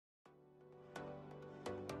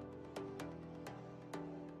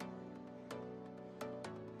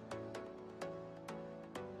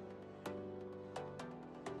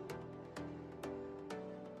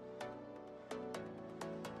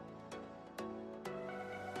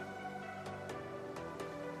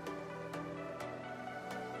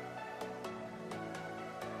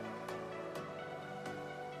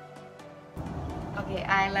Okay,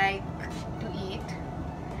 I like to eat.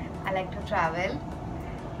 I like to travel.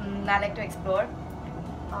 I like to explore.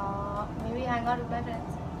 Maybe hang out with my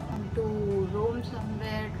friends. To roam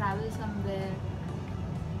somewhere, travel somewhere,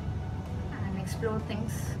 and explore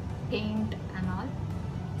things, paint and all,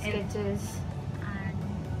 sketches, and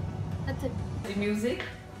that's it. Music,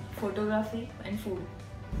 photography, and food.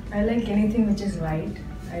 I like anything which is white.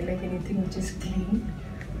 I like anything which is clean.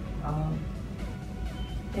 Uh,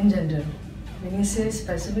 in general. When you say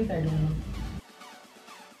specific, I don't know.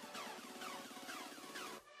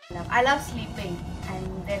 I love sleeping,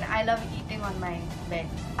 and then I love eating on my bed.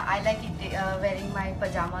 I like wearing my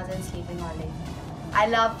pajamas and sleeping all day. I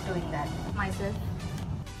love doing that. Myself.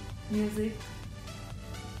 Music,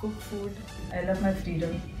 cook food. I love my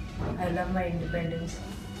freedom. I love my independence.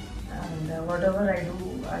 And whatever I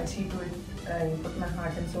do, I see to it. I put my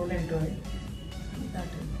heart and soul into it. That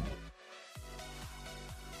is.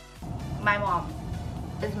 My mom.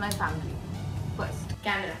 Is my family first.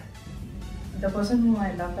 Camera. The person whom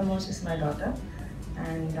I love the most is my daughter,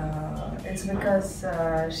 and it's because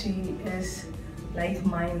she is like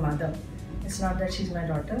my mother. It's not that she's my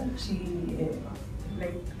daughter.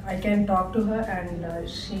 Like I can talk to her, and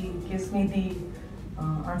she gives me the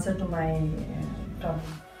answer to my problem.